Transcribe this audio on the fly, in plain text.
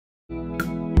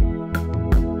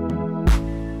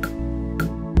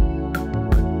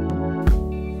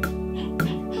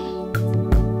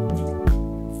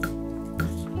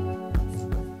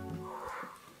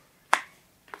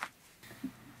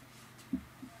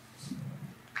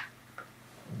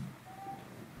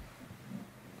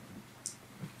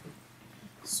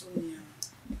Sonia,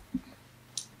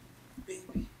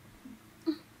 baby.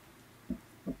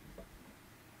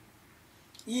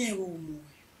 Yeah,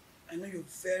 I know you're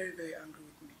very, very angry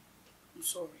with me. I'm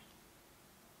sorry.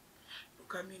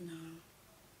 Look at me now.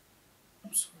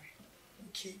 I'm sorry.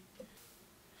 Okay?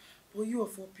 But you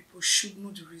of all people should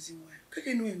know the reason why.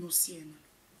 Okay, no, no, see,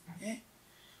 eh?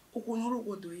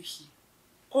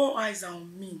 All eyes are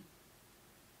on me.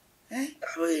 Eh?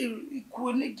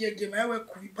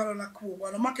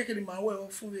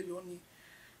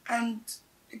 And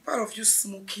the part of you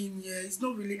smoking here is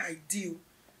not really ideal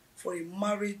for a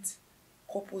married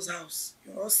couple's house.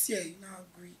 You all see, you now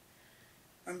agree.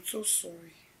 I'm so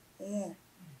sorry. Oh,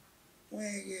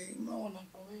 when you want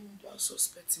to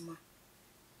suspect him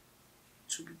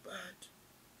to be bad.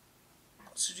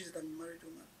 Consider that I'm a married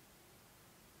woman.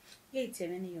 Yeah, it's a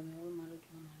many you're married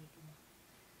woman.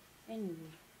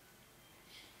 Anyway,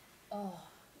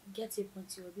 get a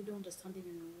point here. We don't understand it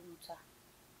in the room, sir.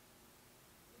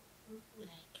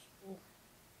 Like, oh,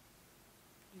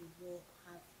 you will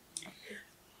have.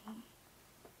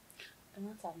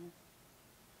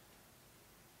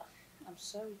 I'm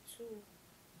sorry too.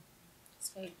 It's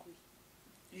very good.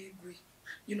 You agree?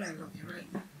 You know I love you, right?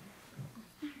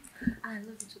 I love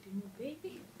you to the moon,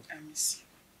 baby. I miss you.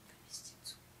 I miss you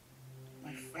too.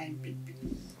 My fine baby.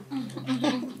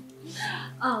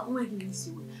 Oh my goodness,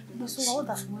 you. So what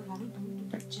that when I don't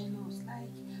get jealous,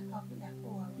 like I'll be like,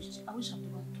 oh, I wish I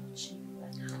never touch you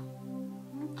right now.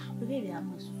 But baby, I'm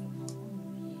not so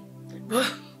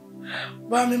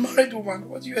But I'm a married woman.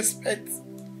 What do you expect?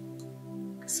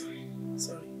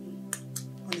 Sorry.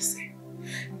 Honestly,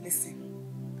 listen.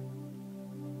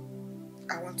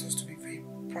 I want us to be very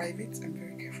private and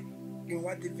very careful. You know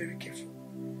what? They're very careful.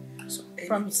 So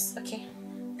promise, okay?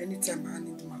 Anytime I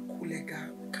need my colleague,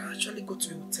 we can actually go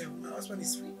to a hotel. My husband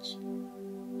is rich.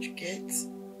 You get?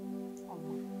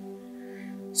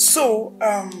 So,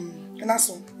 and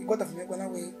also, you got to make one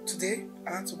away today.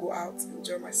 I want to go out,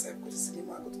 enjoy myself, go to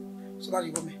cinema, so that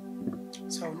you go me.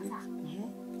 So I'll leave.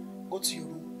 Go to your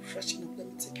room, freshen up, let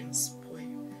me take you and spoil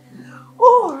you.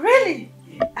 Oh, really?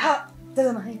 How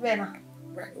doesn't I better?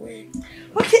 Right away.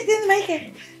 Okay, then make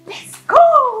it. Let's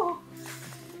go!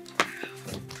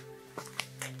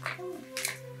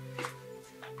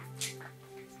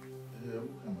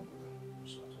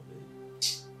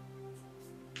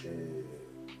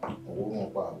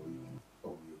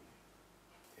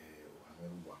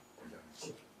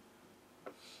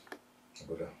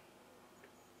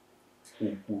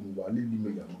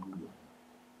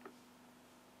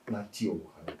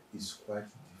 Is quite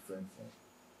different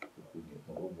from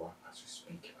as we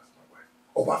speak as my wife.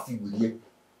 Obafi with you.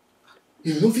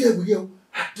 You don't fear with you.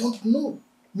 I don't know.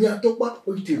 Me I talk about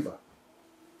whatever.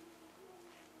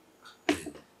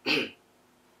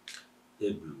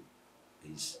 Hey bro,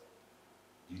 please.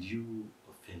 Did you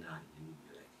offend her in any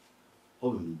way? Like, how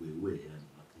will you be aware and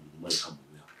nothing might come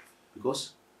away?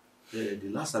 Because the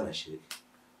last time I checked,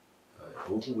 I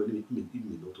won't when it made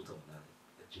me not to tell that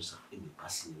just in the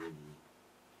passing when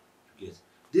you get.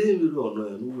 They will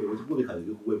know no way. What you can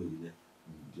do where we there?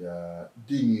 Yeah,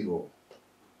 dinero.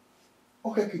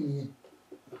 Okay, can you?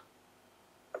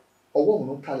 Or what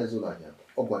will not tell us all that?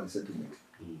 Or what is settlement?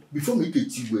 Before me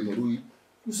get you when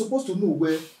you're supposed to know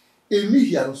where any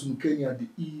here on some Kenya the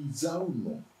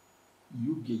Izauno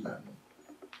you get that no.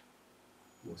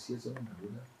 Was here on the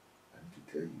road and to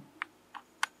tell you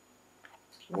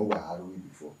what were harrowing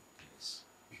before. Yes.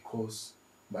 Because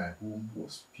my home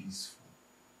was peaceful.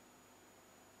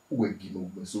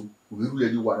 So we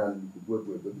really want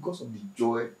to because of the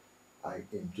joy I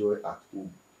enjoy at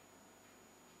home.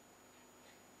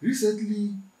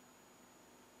 Recently,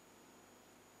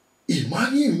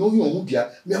 imagine no you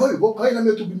me how you go kind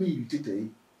of to be me irritated.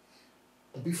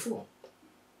 Before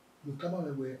you come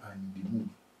out where I'm in the mood.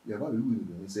 You have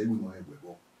we say we know how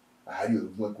go. I had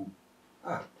you work.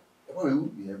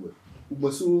 We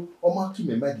have so o ma ki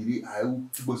me ma dire I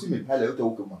go see me pale o te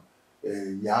o kama.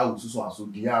 Ya so so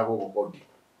di ya go.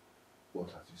 But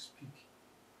as you speak,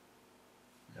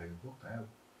 you walk out.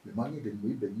 The money that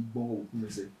may be born who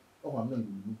say, oh, I'm not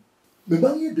going to. The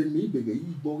money that may be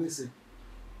born say,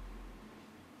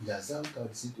 Yazal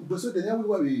can sit. But so the young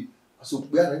way, so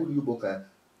we are able to walk out.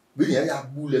 We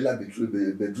have bullet like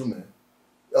bedroom.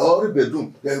 Or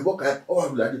bedroom, they walk out, oh, I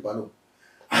will like the palo.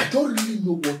 I don't really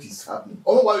know what is happening.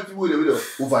 All why people will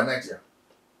overnight here.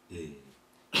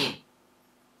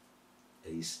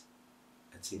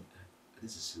 I think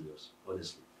this is serious,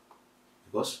 honestly.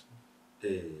 Because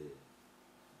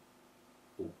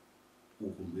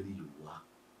marry you are.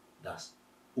 That's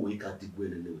we can't dig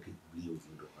well and we can be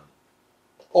over the one.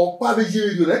 Ọ̀pá méjì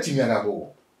rédíò láti mi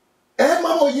àgàbọ̀.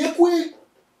 Máa mọ̀ yẹ kú.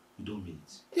 You don't mean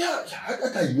it? Yeah, I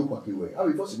can't you walk away. How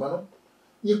we first man?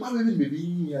 You probably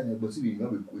maybe and but see we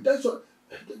quit. That's what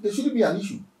there shouldn't be an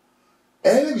issue.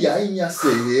 Maybe I in your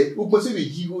say, who must be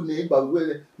you name, but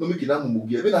well, no making a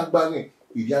mugi, even a bang,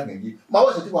 if you haven't. My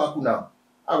was at work now.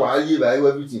 I will leave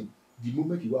everything. The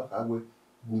moment you walk away,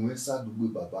 women start to go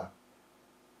baba.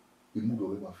 You move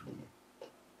away my flow.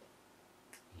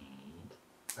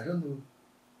 I don't know.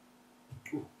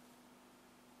 Oh,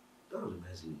 that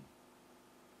reminds me.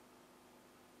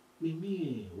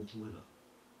 Me, Okumela.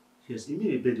 Yes, he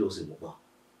made a bed or something.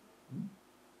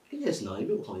 Yes, now, he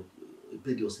made a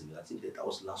bed or something. I think that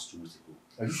was last 2 weeks ago.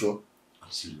 Are you sure?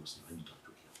 I'm serious. I'm not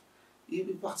joking.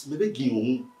 In fact, maybe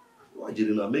Guillaume, why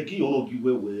didn't I make you give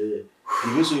away?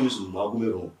 Give so you to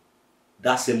Magumero.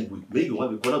 That same week, maybe you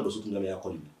want to call out something that I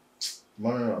call me. No,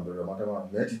 brother, Matama,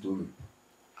 let it to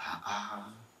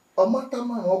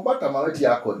Matama, or Batama, let you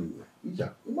call you.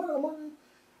 Yeah,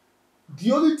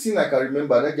 the only thing I can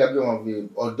remember, that Gabriel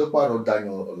or Dr. or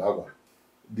Daniel Olawa,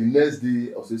 the next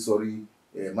day, I say sorry,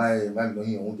 my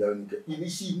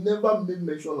she never made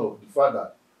mention of the fact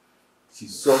that she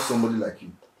saw somebody like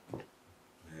you.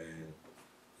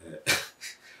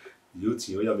 You think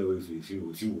you have a way if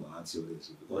you want to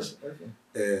because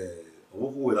who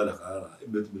will not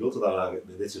but me not that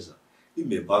the lectures. It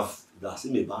may buff that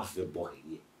it may buff a boy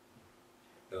here.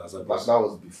 But that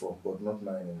was before, but not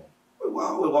now anymore.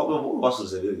 What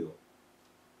was the video?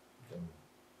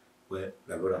 Well,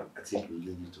 my brother, I think you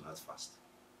really need to act fast.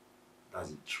 That's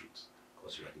the truth.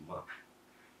 Because you are the man.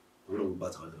 We don't go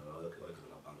back to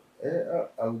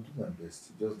I will do my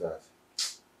best. Just that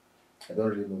I don't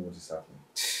really know what is happening.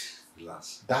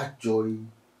 Relax. That joy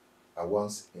I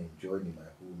once enjoyed in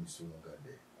my home is no longer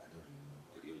there. I don't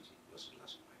really know. Just relax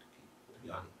your mind,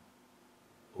 okay?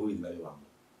 Who is very well?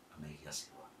 I'm here.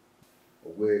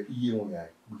 Where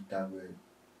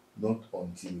not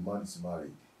until a man is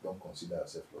married, don't consider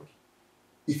yourself lucky.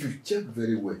 If you check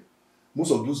very well,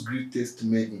 most of those greatest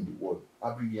men in the world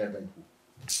are brilliant people.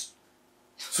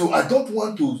 So I don't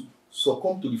want to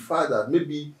succumb to the fact that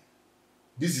maybe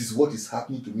this is what is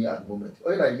happening to me at the moment.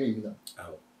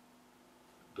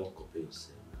 Don't compare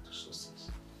yourself to success.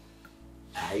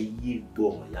 I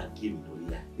born, I give me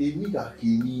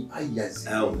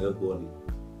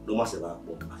no matter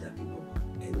what, I have people.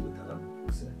 Anyway, I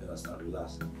understand.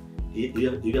 Relax. You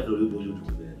have to do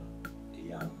better.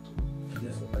 Yeah.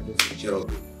 I just cheer up.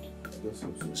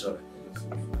 Sorry.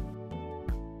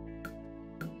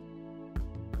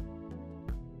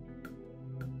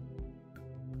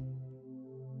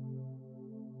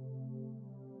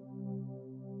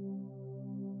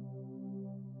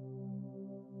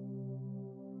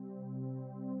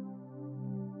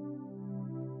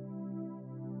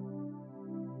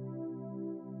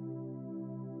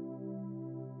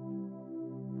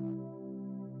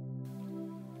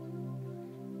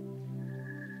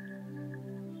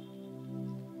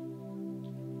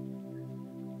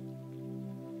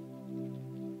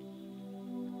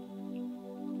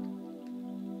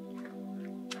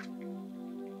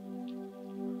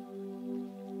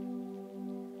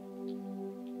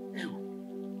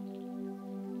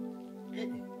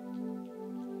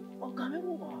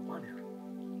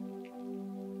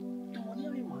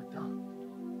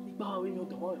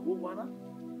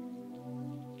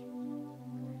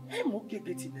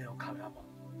 Getting there, Caraba.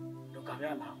 No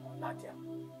Carala, Latia.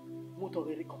 Motor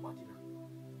very compatible.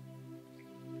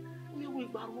 We will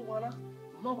Baruana,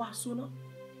 no sooner.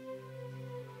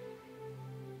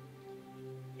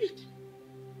 It.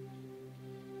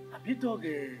 A bit of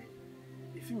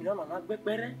if you know not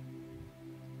better.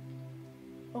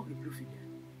 Okay, blue figure.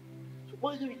 So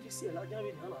why do we see a large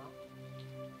in Hana?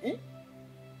 Eh?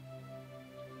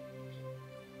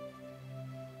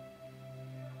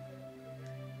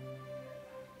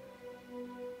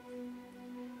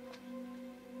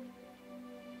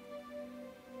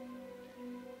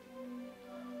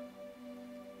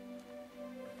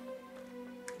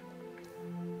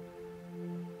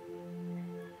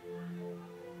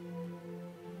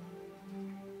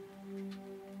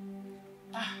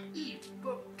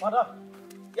 Madam,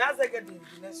 yes, I get the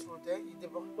next road,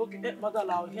 Okay, Madam,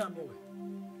 I'll hear me.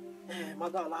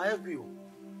 Madam, I help you.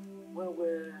 When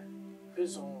we're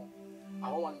based on,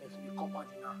 I want to make you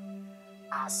company now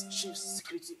as chief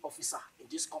security officer in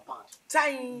this compound.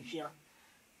 Time. Here.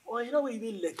 Oh, you know what you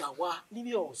mean, Legawa? You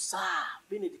mean, oh, sir,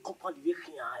 being in the compound, you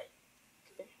here.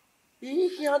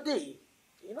 Here, day.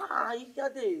 You know, here,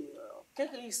 day.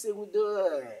 Can't you say with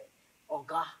the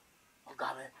Oga,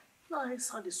 man? No, it's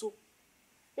Sunday, so.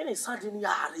 Any Sunday,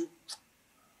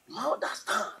 you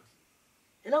understand.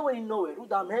 You know when you know it, do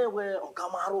that man where Oga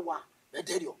Marowa, the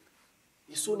dead you.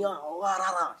 It's Sonia or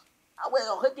Rara. I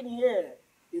will hang here.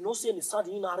 You know, saying the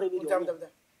Sunday in Arabia.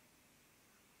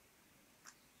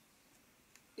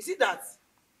 You see that?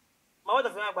 My mother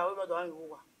found out about women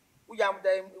who yam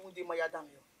them who did my yadam.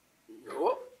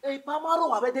 No, a Pamaro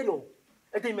Abedelo,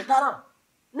 a Demetara,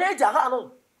 Neja,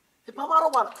 a Pamaro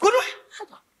one. Good.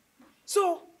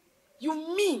 So, you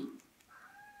mean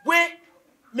where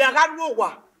me a god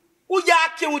wowa? Who ya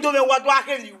came with them what do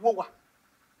you wowa?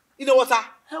 You know what, sir?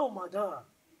 Hell, madam.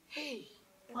 Hey,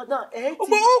 madam, eh? But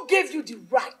who gave you the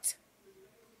right?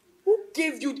 Who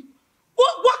gave you the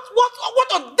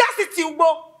what audacity,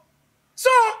 Ubo? So,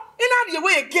 in the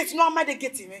way you get, no matter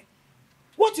getting me.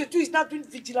 What you do is not doing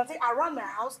vigilante around my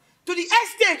house to the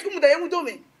extent who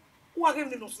are giving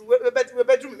the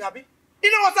bedroom, Abby.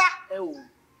 You know what, sir? Oh,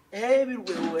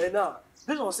 everywhere now.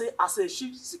 This one say, as a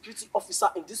chief security officer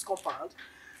in this compound,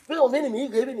 we don't mean me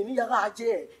giving me a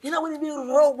idea. You know, when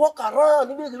you walk around,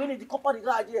 you mean the company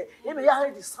idea. You may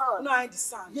have the sound. No, I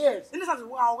understand. Yes. And this is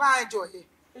what I enjoy here.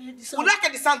 Would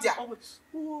like the sound here?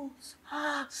 Oh,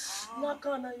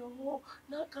 Nakana, yo,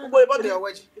 Nakana. Ubo, about the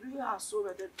wedge. You are so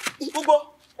bad.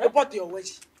 Ubo, about the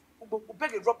wedge. Ubo,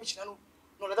 beg a rubbish. No,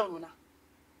 let them know.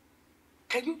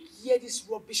 Can you hear this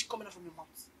rubbish coming out from your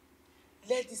mouth?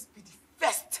 Let this be the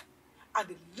first and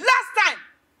the last time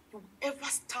you will ever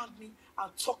stand me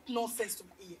and talk nonsense to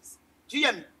my ears. Do you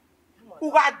hear me?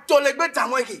 Who got tolerate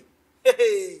time again?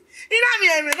 Hey, you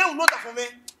know not for me.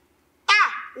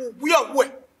 Ah, we are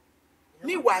way.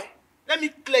 Meanwhile, let me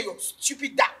clear your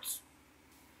stupid doubts.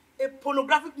 A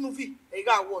pornographic movie, you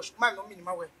gotta watch. Mine not mean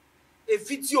my way. A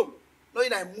video, not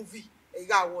in a movie, you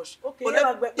gotta watch. Okay,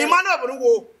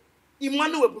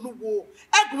 Emmanuel Ebunu wo.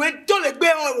 Egwe dole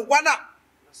gbe on Wana.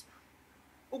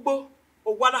 Ugbo,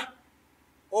 Owana.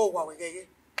 Oh, wow,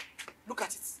 look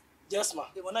at it. Yes, ma.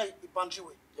 They want to boundary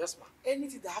way. Yes, ma.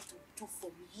 Anything they have to do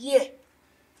from here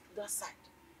to that side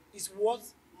is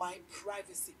worth my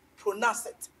privacy. Pronounce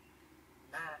it.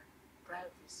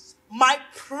 Privacy. My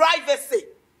privacy.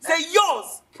 Say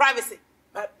yours. Privacy.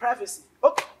 My privacy.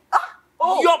 Okay.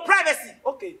 Your privacy.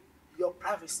 Okay. Your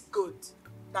privacy. Good.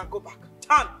 Now go back.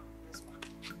 Turn. Yes, ma.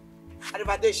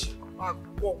 Arrivederci.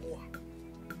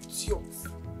 It's yours.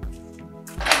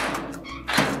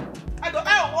 I don't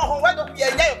know where to be a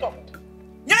yato.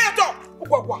 Yato.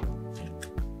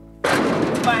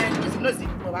 Fine. It's nothing.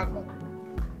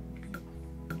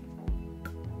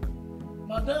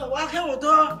 Madam, why can't we do?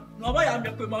 No, why am I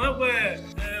going to wear?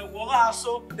 What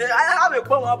so? I have a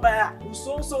bomb up there.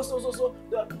 So.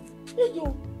 Hey, you.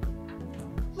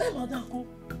 Where madam go?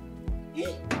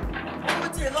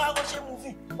 What is a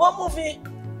movie? What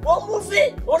movie?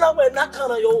 On a way,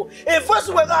 Nakana, yo. A first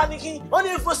we're going on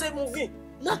a first movie.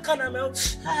 Nakana,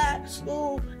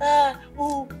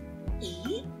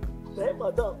 where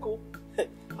madam go?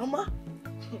 Mama.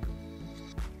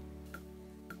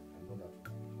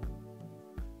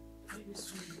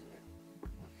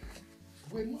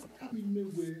 We're not having no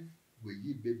way where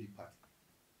ye baby party.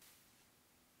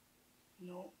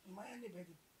 No, my only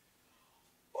baby.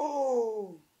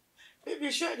 Oh, baby,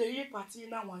 sure the ye party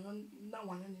now one.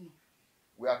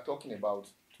 We are talking about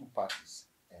two parties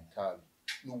entirely.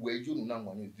 No way you know now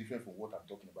one is different from what I'm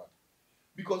talking about.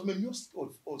 Because when you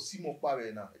or see more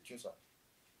power now, a chance.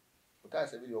 But I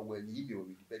said, when you will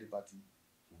be the baby party,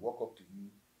 to walk up to you,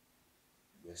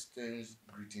 you exchange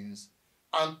greetings.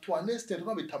 And to an extent,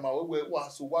 not be tamawe where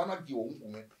so why not give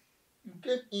you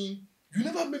came in, you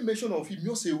never made mention of him,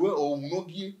 you say well or no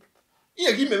give.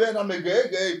 Here, give me when I'm a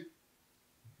gay.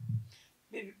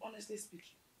 Baby, honestly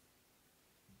speaking,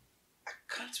 I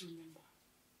can't remember.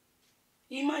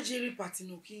 Imagine party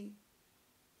no king.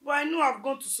 But I know I've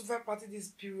gone to super party this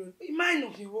period. It might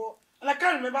not be what, and I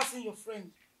can't remember seeing your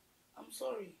friend. I'm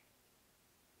sorry.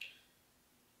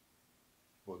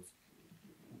 But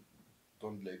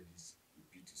don't let this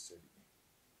repeat itself.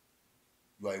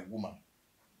 You are a woman,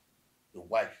 a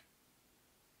wife.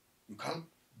 You can't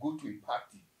go to a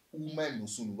party. Woman no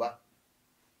sunuwa.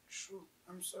 True,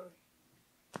 I'm sorry.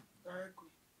 I agree.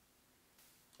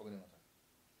 Okay,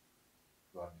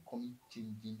 you are becoming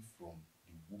changing from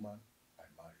the woman I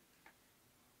married.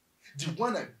 The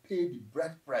one I paid the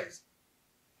bride price.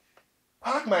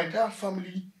 Pack my entire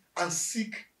family and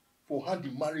seek for her the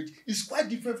marriage is quite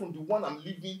different from the one I'm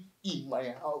living in my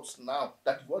house now.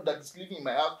 That is what that is living in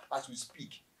my house as we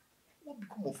speak. What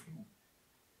become of you?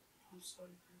 I'm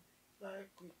sorry, baby. I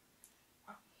agree.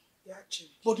 You had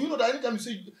changed. But you know that anytime you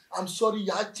say I'm sorry,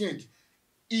 you had changed,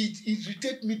 it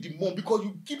irritates me the more because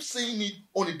you keep saying it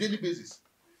on a daily basis.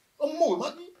 Oh, more,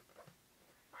 Maggie.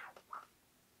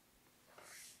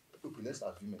 Okay, let's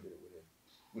assume that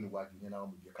when you work in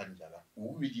now,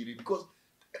 because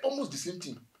almost the same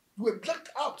thing. You were blacked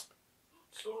out.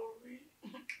 Sorry.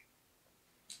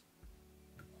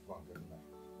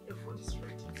 Your food is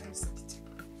ready.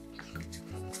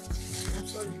 I'm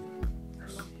sorry. I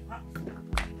love you, huh?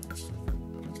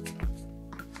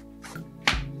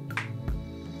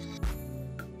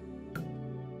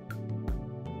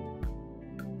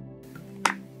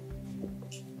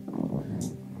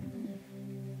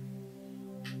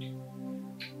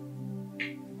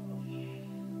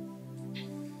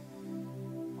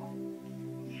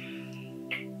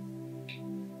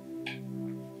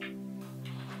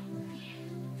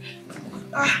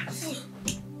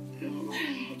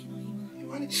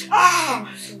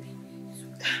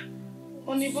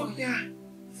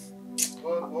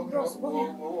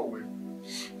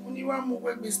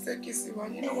 Staircase,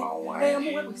 you know why? I'm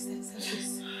aware with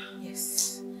staircase.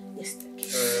 Yes,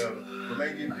 staircase.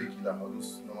 Remind me that all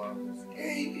those normal.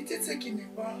 Hey, you did taking me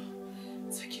back.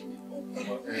 Taking me back.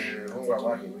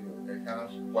 I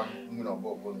can't one moon or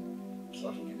bob on. So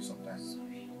I will give you some time.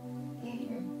 Sorry.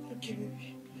 Okay,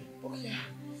 baby. Okay.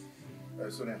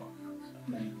 So then,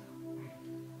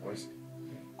 what is it?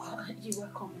 You're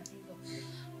welcome.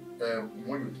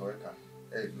 When you talk,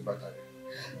 you better.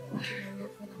 Okay, my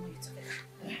love, when are you together?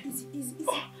 Easy.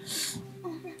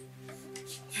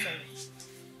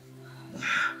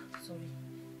 Sorry.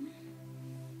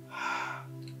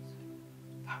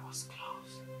 That was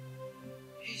close.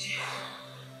 Easy.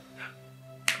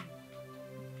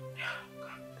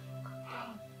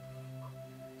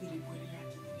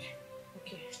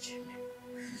 Okay.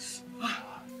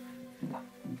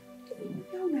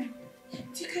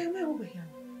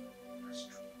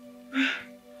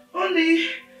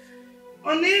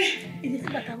 Honey. Is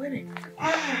it that I wear it?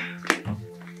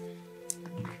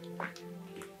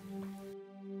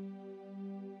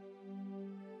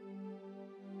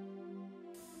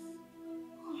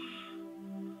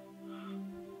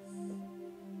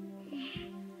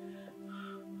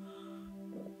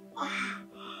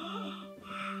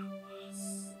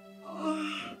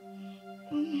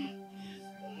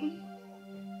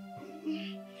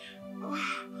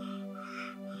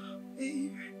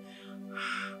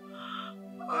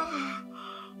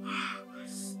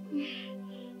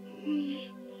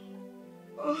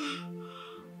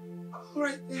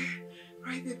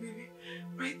 Right there, baby.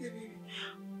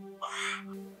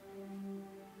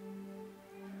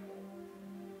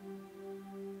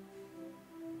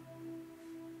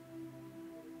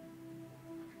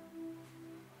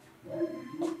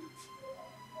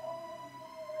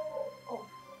 Oh,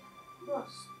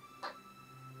 Ross.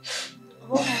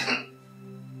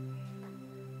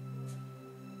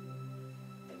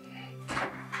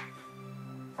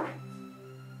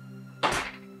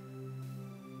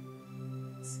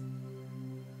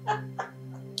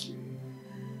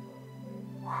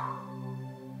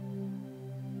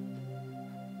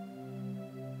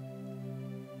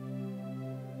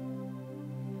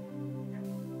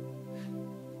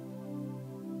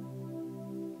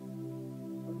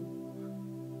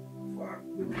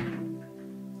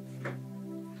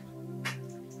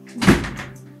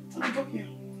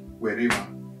 Wherever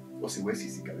was a West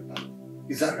East Calipano.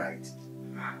 Is that right?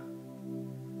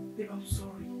 Babe, I'm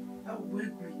sorry. I will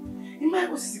work great. In my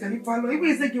house, you can follow. Even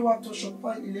if they go out to shop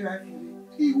for 11.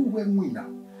 He who went me now.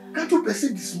 Can't you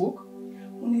perceive the smoke?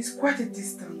 When it's quite a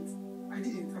distance. I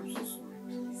didn't. I'm so sorry,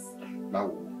 please.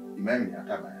 Now, imagine at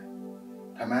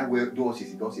time where doors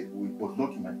is does it, but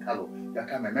not in my color. That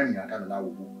time, my memory at time now.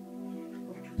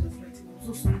 I'm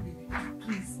so sorry, baby.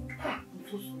 Please. I'm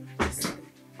so sorry. Please.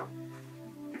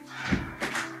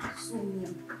 Sonia.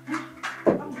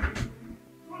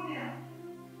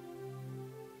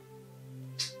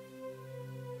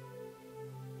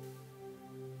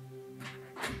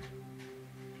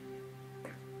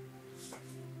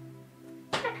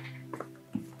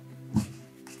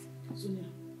 Sonia,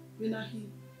 when are he?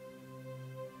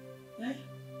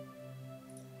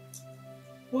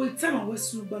 Well, it's time I was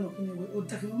smoking or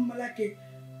definitely like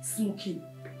smoking.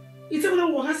 It's when I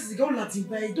walk as a girl Latin,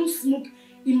 but I don't smoke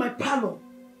in my parlor.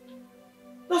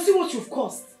 Now see what you've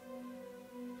caused.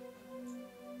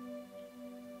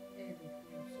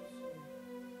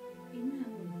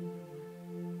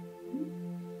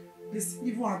 Listen,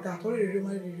 even at that,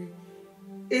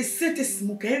 a set a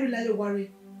smoke, I rely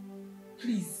worry.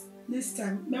 Please, next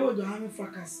time, never do have a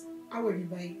fracas. I will be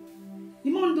buying.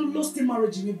 You man don't lost the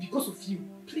marriage in me because of you.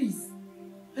 Please.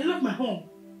 I love my home.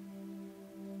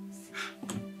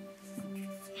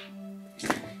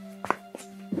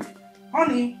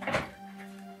 Honey.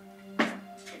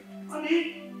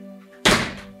 Honey.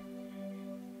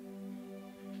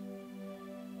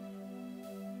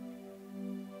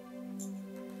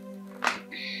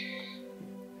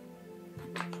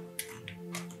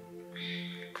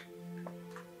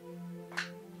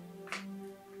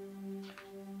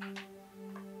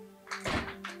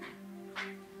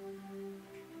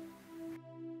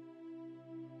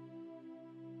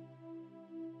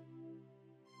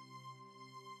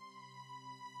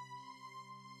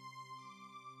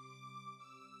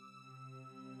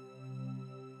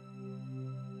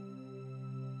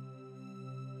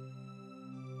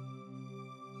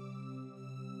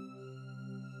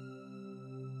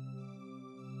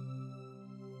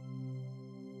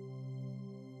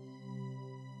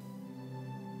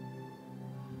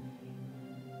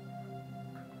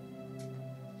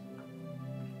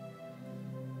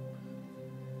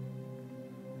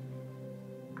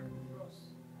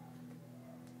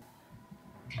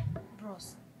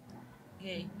 Bros,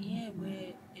 yeah,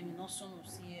 where I'm not so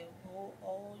see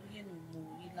all you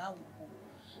know,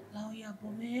 lao, ya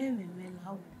bome,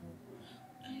 lao.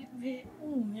 Me,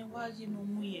 why you know,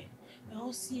 me,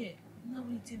 all see, now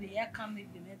we tell me, I can't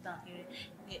make the matter here,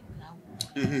 get lao.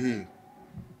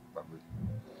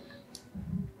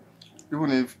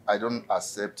 Even if I don't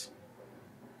accept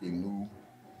a no,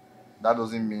 that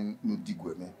doesn't mean no dig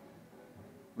with me.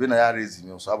 When I raise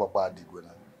you, so I dig with me.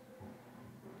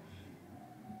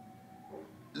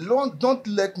 Don't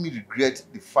let me regret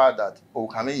the fact that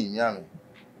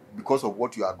because of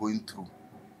what you are going through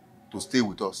to stay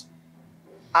with us.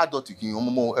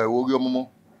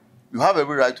 You have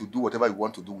every right to do whatever you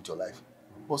want to do with your life,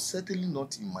 but certainly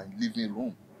not in my living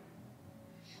room.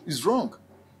 It's wrong.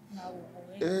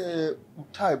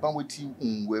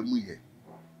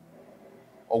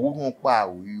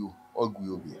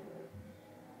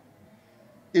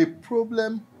 A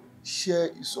problem share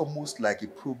is almost like a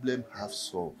problem half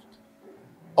solved.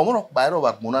 You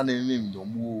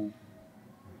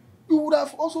would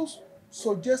have also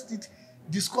suggested,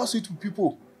 discuss it with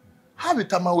people. Have a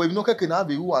time where you can have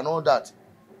a who and all that.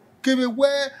 Kebe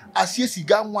where as yes you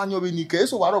got one your nike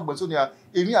so what about Sonia?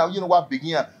 You know what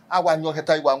begin I want your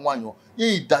head one yo.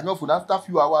 You Daniel for after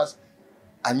few hours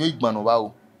and you igman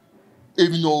over.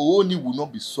 Even your only will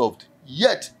not be solved.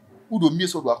 Yet, who do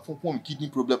miss out from kidney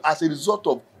problem as a result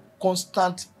of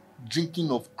constant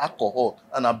drinking of alcohol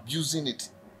and abusing it.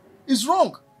 It's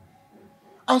wrong.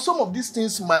 And some of these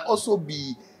things might also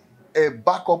be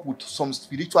back up with some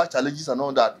spiritual challenges and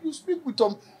all that. You speak with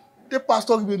them, the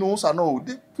pastor even knows and all.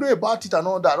 They pray about it and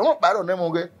all that. I'm not bad on them,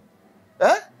 okay?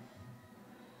 Eh?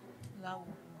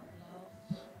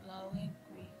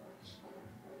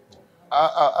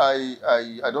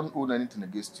 I don't own anything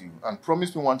against you, and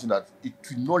promise me one thing, that it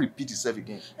will not repeat itself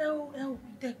again. It's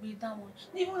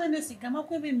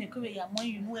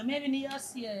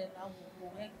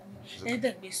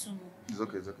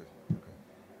okay.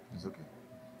 It's okay.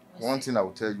 One thing I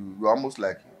will tell you, you're almost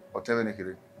like whatever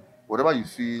you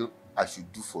feel I should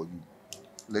do for you,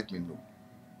 let me know.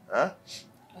 Huh?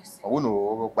 I won't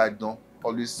know, but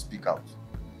always speak out.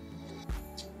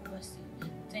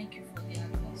 Thank you for the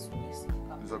advice.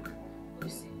 It's okay.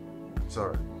 It's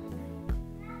alright.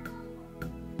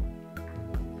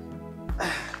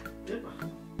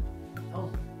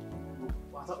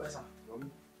 What's up, Esa?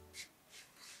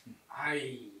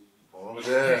 Hi. Oh,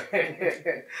 there.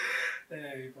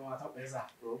 Hey, what's up, Esa?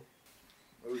 Bro.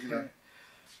 What was that?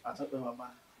 I thought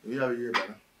Baba. You have a year,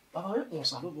 Baba. Baba, we want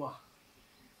to go.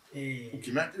 Hey.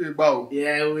 Okay, man, you bow.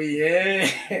 Yeah, we yeah.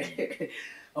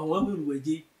 I want to go.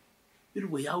 You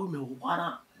know, I will me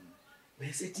wanna.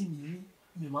 Me say to me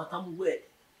matter me where.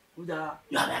 You are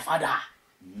my father.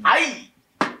 Aye.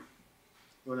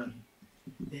 Go on.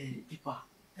 Ipa,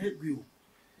 hey, you.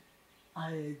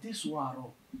 This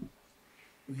war.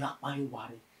 We are buying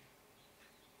worry.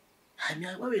 I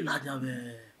mean, why we not have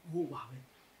who worry?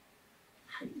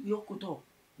 You could talk.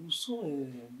 So,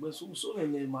 but so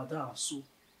many madam so.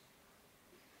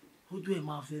 Who do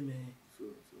my family? So,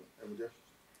 I'm there.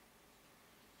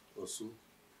 Also,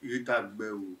 you tag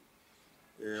bell.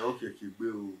 Okay, keep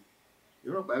bell.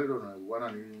 You know, by the way, one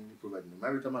and provide me. My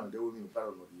time they will be part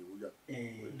of the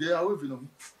they are with you.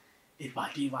 If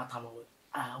I give a time,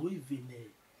 I will be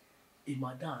a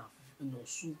madam no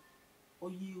soup. Oh,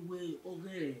 you will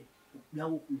over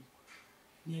Yaku.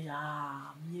 Ni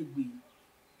ya mi egbe.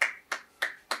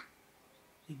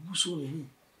 Egbuso ni.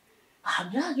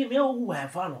 Àmì àgé mi ó wà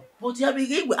ẹ̀fà náà. But ya bí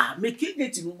gbé àmì kéde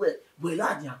tí mo wẹ̀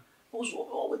láàdìá. Ó sọ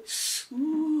ó wẹ̀.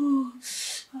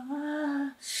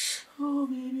 Oh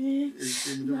baby. It's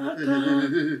okay.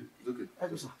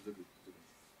 It's okay.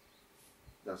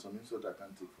 There's some insult I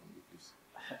can't take from you, please.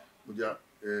 Muja,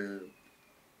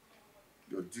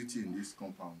 your duty in this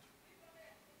compound,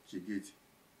 Gate,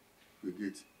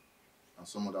 and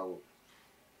some other work.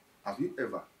 Have you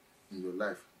ever in your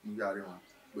life,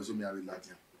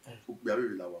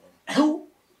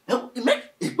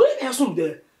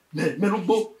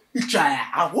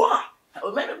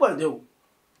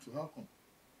 so how come?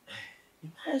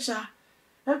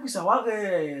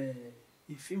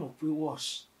 If you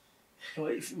wash.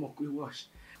 If you wash.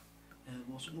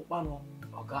 Was no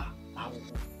Oga,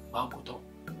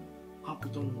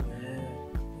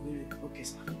 okay,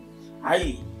 sir.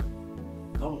 Aye.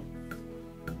 Come.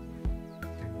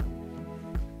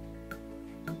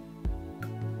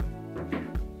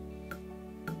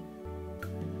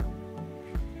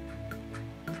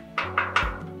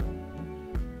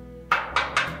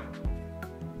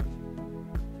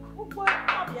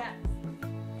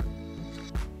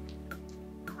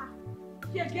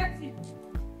 Here, get it.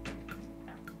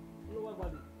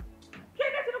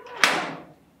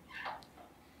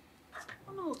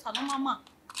 Mama.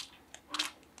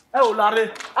 Oh, Larry,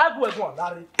 I go again,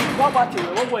 Larry. What about you?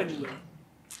 What way anyway?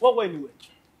 What way anyway?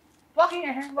 Walking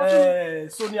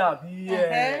ahead. Sonia, be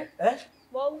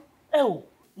Well, oh,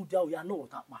 Uda, we are not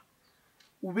that man.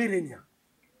 Uberenia.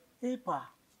 Epa,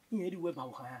 in any way, I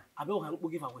will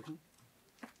give away.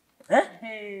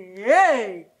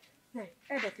 Hey,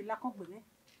 if you lack of women,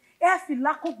 if you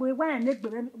lack of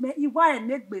women, you are a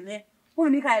neck women. Who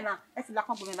make I now? If you lack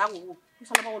of women, I will. You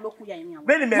shall have a look here.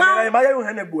 Many men,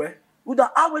 my boy. Would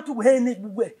I wait to hen it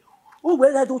away? Who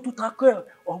will I do to tackle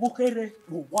or walk here?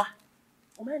 What?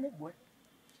 Oh, my boy.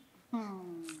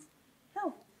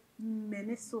 Oh,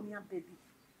 many Sonia baby.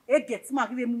 It gets my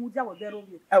give me or there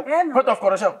over you. What of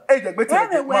course,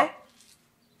 everywhere.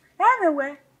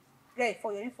 Everywhere. Okay,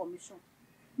 for your information.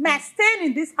 My staying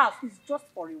in this house is just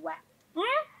for a while.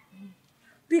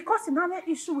 Because you have an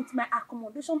issue with my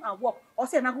accommodation and work, or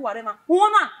say, I go whatever.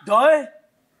 Woman! Doy!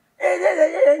 Is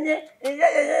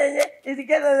it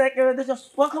get accommodation?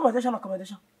 What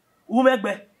accommodation? Who make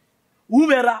be? Who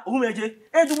mera? Who meje?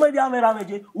 And do maybe amera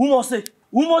meje? Who must say?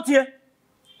 Who must hear?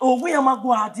 Oh, we are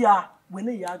Maguadia when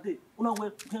they are there. Una we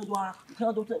can't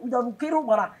do without Kero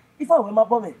Bara. If I were my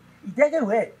bomb, he take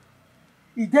away.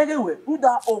 He take away.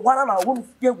 Uda or one and I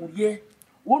won't get with ye.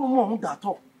 One more that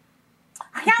talk.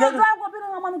 I can't drive up in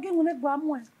a man again when it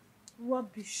was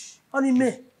rubbish. Only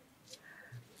me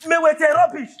wait a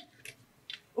rubbish.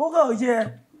 Oh, go, yeah.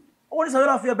 What is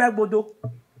a your bag, Bodo?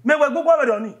 May we go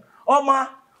over on it. Oh, ma,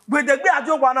 with the bear,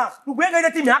 Joanna, who bring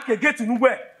anything I can get to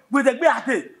nowhere with the bear.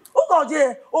 Oh, God,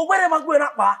 yeah. Oh, where am I going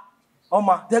up? Oh,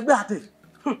 ma, the bear.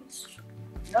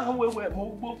 Now we were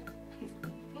mobile.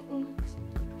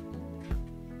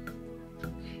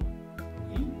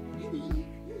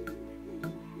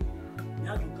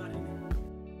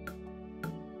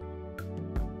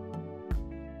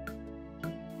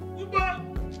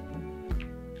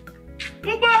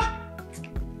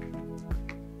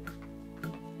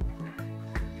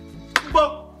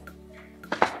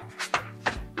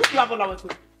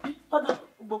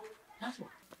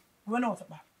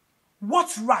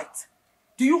 What right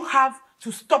do you have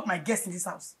to stop my guests in this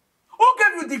house? Who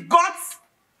gave you the guts?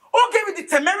 Who gave you the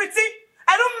temerity?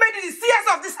 I don't make the CS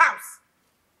of this house.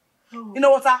 Oh. You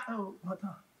know what, sir? Oh,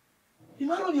 madam.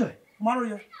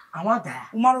 Umaroye. I want that.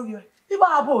 Umaroye.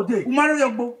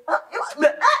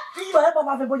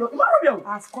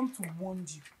 I've come to warn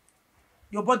you.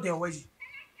 Your body already.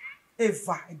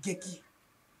 Eva, Geki.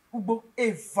 Ubo,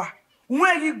 Eva.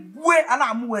 Where you go, and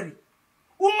I'm worried.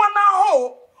 Umana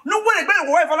ho. No way,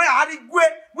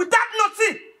 without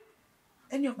nothing.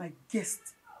 Any of my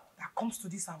guests that comes to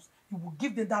this house, you will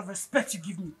give them that respect you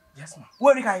give me. Yes, ma'am.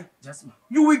 Where you guys? Yes, ma'am.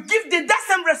 You will give them that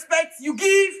same respect you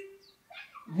give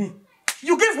me.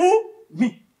 You give who?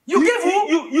 Me. You give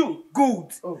who? You.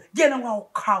 Good. Oh. Get a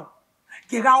cow.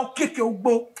 Get out kick your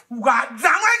bow.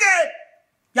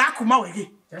 Yakuma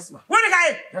wege. Yes, ma'am. Where you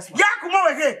guys? Yes, ma'am. Yakuma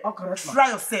wege. Okay, yes, ma'am. Try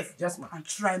yourself. Yes, ma'am. And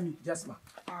try me. Yes, ma'am.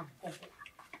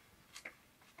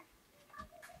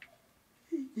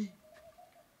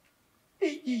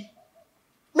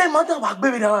 Me mother was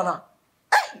baby Nana.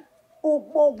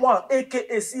 Oh, one,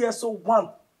 aka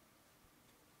CSO1.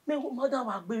 Me mother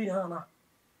was baby Nana.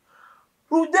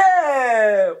 Rude,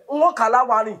 one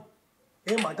Kalawani.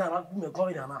 Eh, madam, I'm going to go.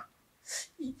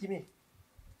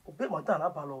 Obe madam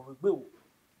abalo we gbe o.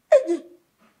 Eji.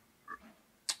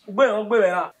 Ogbe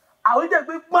ra. Awi je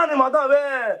gbe pa ni madam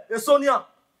be Sonia.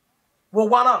 Wo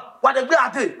wana, wa de gbe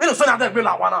ate. Me no Sonia de gbe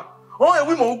la wana. O e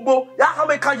wi mo ugbo, ya ka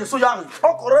me ka je so ya ri.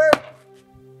 Okore.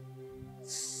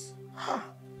 Ha.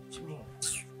 Jimmy.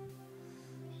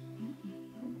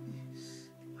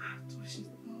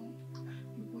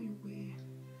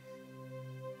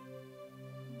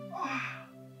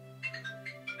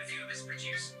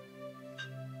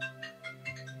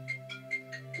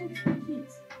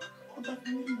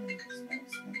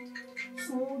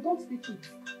 So don't speak it.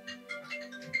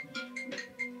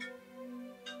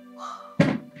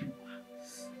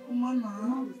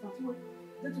 Mama,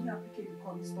 Let me applique the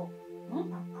call stop.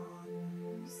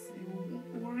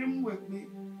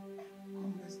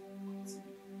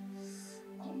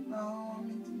 Come now, I'm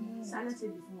in the mood. Silence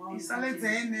it before. Silence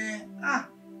it.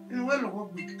 In where logo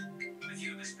be?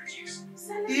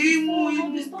 Silence Imu, before.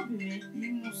 Don't disturb me.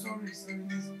 Imu, sorry.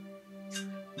 Silence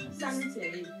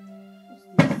it.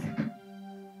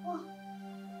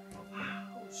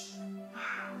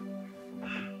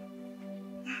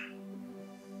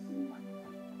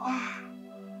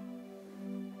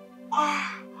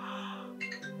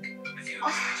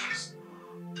 What's this?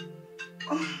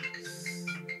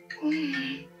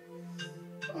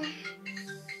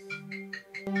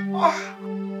 Oh.